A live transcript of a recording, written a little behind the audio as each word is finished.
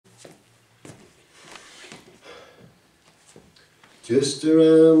Just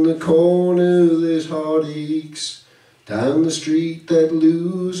around the corner there's heartaches, down the street that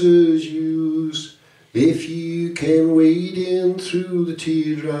losers use. If you can wade in through the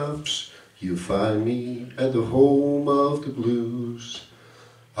teardrops, you'll find me at the home of the blues.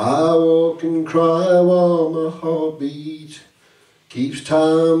 I walk and cry while my heartbeat keeps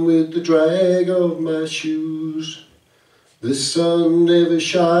time with the drag of my shoes. The sun never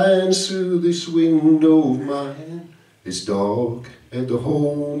shines through this window of mine. It's dark at the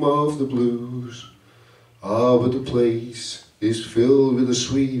home of the blues. Ah, but the place is filled with the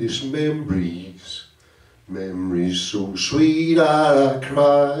sweetest memories. Memories so sweet I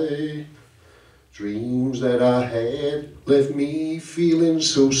cry. Dreams that I had left me feeling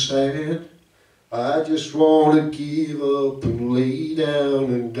so sad. I just want to give up and lay down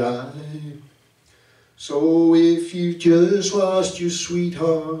and die. So if you just lost your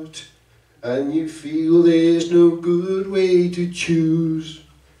sweetheart and you feel there's no good way to choose,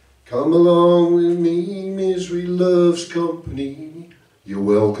 come along with me, misery loves company. You're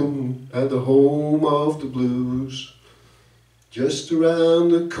welcome at the home of the blues. Just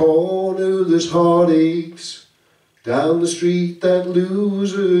around the corner there's heartaches, down the street that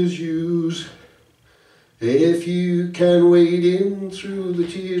losers use. If you can wade in through the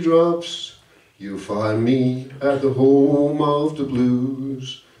teardrops, you'll find me at the home of the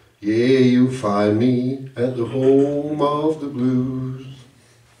blues. Yeah, you'll find me at the home of the blues.